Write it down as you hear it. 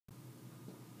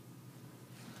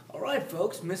Alright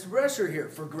folks, Mr. Brescher here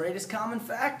for greatest common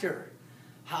factor.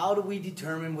 How do we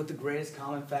determine what the greatest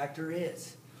common factor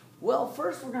is? Well,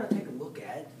 first we're going to take a look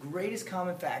at greatest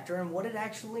common factor and what it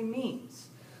actually means.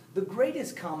 The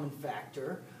greatest common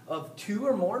factor of two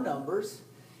or more numbers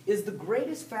is the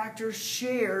greatest factor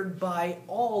shared by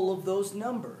all of those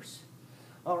numbers.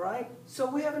 Alright,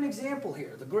 so we have an example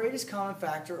here, the greatest common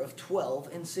factor of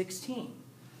 12 and 16.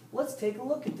 Let's take a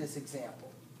look at this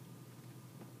example.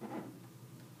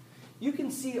 You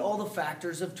can see all the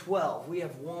factors of 12. We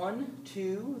have 1,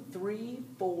 2, 3,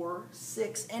 4,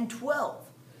 6, and 12.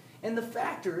 And the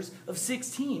factors of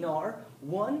 16 are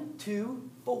 1, 2,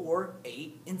 4,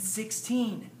 8, and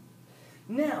 16.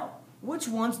 Now, which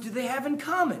ones do they have in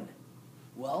common?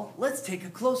 Well, let's take a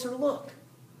closer look.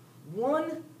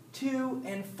 1, 2,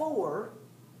 and 4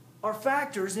 are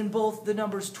factors in both the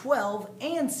numbers 12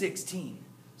 and 16.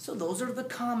 So those are the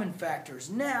common factors.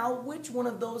 Now, which one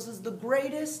of those is the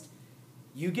greatest?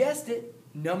 You guessed it,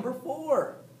 number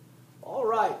 4. All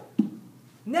right,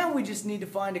 now we just need to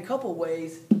find a couple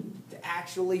ways to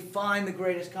actually find the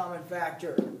greatest common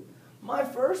factor. My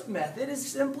first method is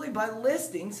simply by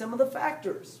listing some of the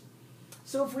factors.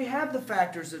 So if we have the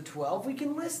factors of 12, we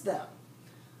can list them.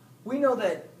 We know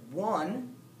that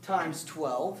 1 times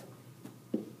 12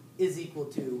 is equal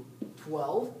to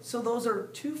 12, so those are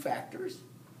 2 factors.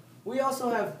 We also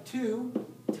have 2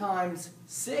 times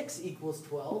 6 equals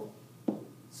 12.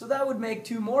 So that would make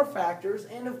 2 more factors,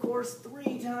 and of course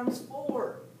 3 times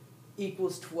 4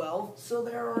 equals 12, so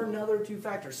there are another 2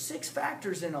 factors, 6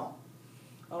 factors in all.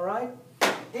 Alright?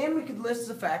 And we could list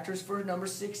the factors for number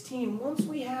 16. Once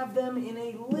we have them in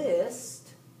a list,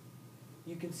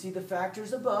 you can see the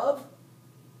factors above.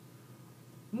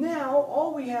 Now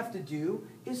all we have to do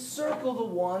is circle the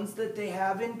ones that they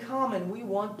have in common. We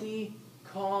want the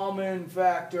common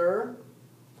factor.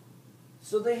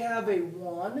 So they have a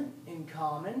 1 in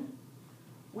common.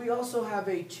 We also have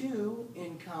a 2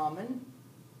 in common,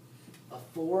 a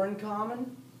 4 in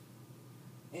common,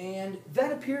 and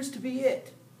that appears to be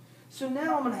it. So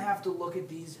now I'm going to have to look at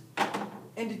these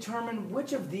and determine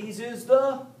which of these is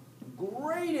the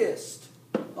greatest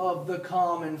of the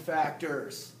common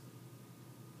factors.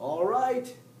 All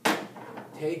right,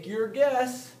 take your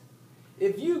guess.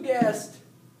 If you guessed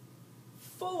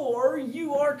 4,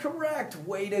 you are correct.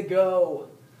 Way to go.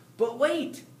 But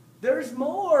wait, there's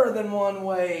more than one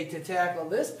way to tackle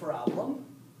this problem.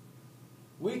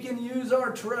 We can use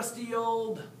our trusty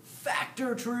old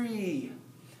factor tree.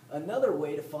 Another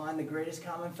way to find the greatest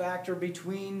common factor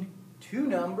between two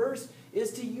numbers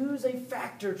is to use a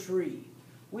factor tree.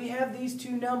 We have these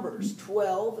two numbers,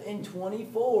 12 and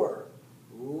 24.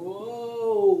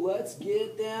 Whoa, let's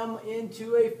get them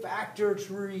into a factor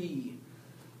tree.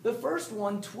 The first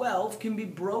one, 12, can be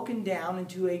broken down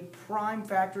into a prime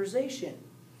factorization.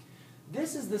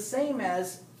 This is the same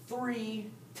as 3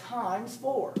 times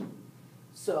 4.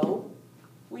 So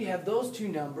we have those two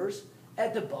numbers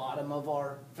at the bottom of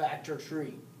our factor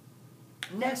tree.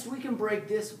 Next, we can break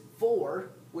this 4,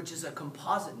 which is a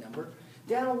composite number,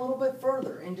 down a little bit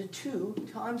further into 2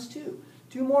 times 2.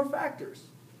 2 more factors.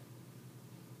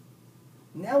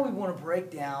 Now we want to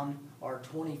break down our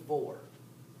 24.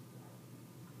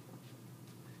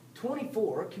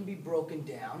 24 can be broken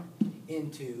down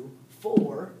into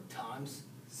 4 times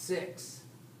 6.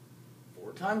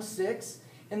 4 times 6.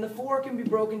 And the 4 can be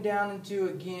broken down into,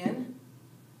 again,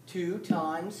 2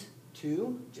 times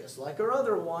 2, just like our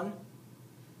other one.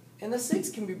 And the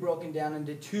 6 can be broken down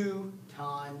into 2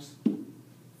 times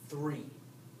 3.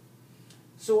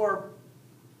 So our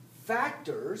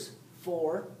factors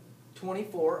for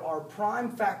 24, our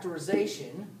prime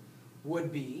factorization,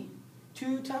 would be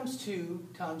 2 times 2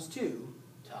 times 2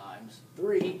 times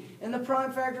 3. And the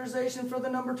prime factorization for the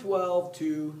number 12,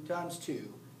 2 times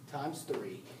 2 times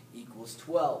 3 equals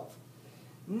 12.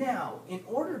 Now, in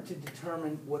order to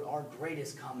determine what our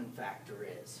greatest common factor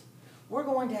is, we're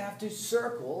going to have to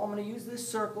circle, I'm going to use this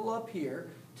circle up here,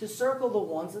 to circle the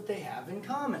ones that they have in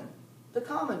common, the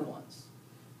common ones.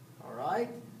 Alright,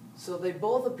 so they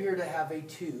both appear to have a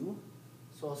 2,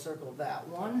 so I'll circle that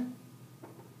one,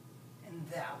 and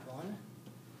that one,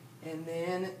 and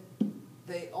then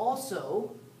they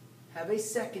also have a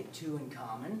second 2 in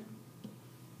common,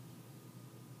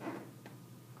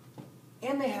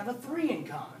 and they have a 3 in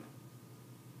common.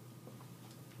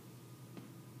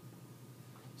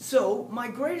 So my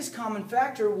greatest common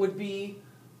factor would be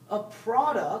a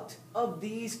product of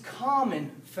these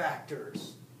common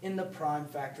factors in the prime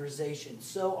factorization.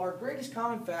 So our greatest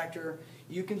common factor,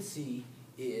 you can see,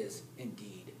 is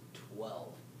indeed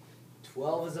 12.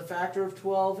 12 is a factor of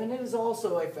 12, and it is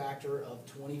also a factor of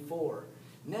 24.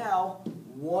 Now,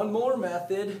 One more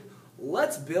method.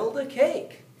 Let's build a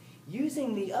cake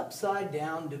using the upside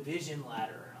down division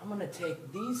ladder. I'm going to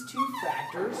take these two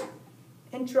factors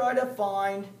and try to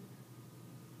find,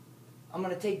 I'm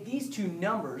going to take these two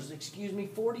numbers,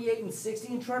 48 and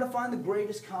 60, and try to find the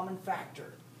greatest common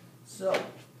factor. So,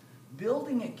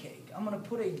 building a cake, I'm going to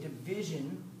put a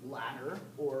division ladder,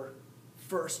 or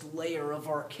first layer of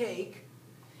our cake,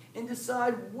 and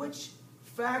decide which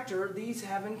factor these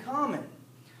have in common.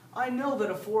 I know that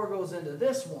a 4 goes into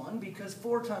this one because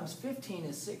 4 times 15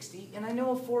 is 60, and I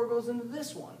know a 4 goes into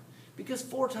this one because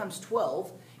 4 times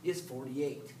 12 is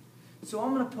 48. So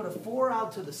I'm going to put a 4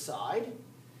 out to the side,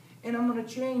 and I'm going to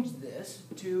change this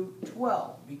to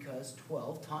 12 because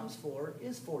 12 times 4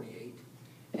 is 48,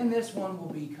 and this one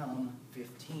will become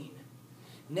 15.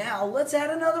 Now let's add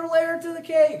another layer to the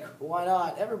cake. Why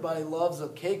not? Everybody loves a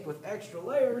cake with extra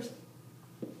layers.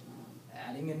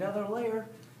 Adding another layer.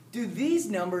 Do these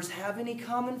numbers have any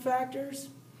common factors?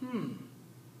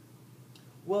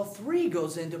 Well, 3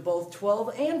 goes into both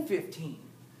 12 and 15.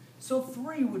 So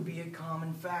 3 would be a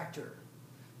common factor.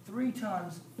 3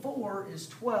 times 4 is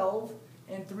 12,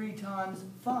 and 3 times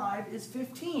 5 is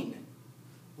 15.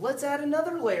 Let's add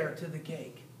another layer to the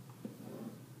cake.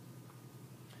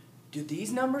 Do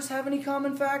these numbers have any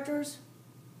common factors?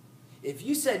 If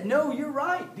you said no, you're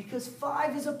right, because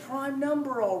 5 is a prime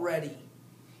number already.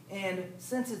 And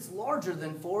since it's larger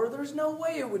than 4, there's no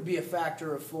way it would be a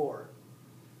factor of 4.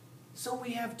 So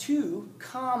we have 2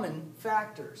 common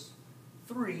factors,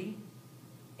 3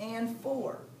 and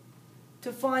 4.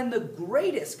 To find the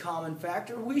greatest common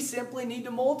factor, we simply need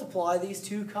to multiply these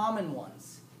 2 common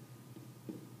ones.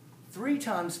 3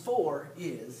 times 4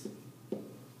 is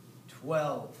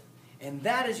 12. And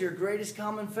that is your greatest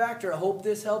common factor. I hope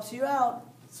this helps you out.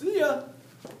 See ya!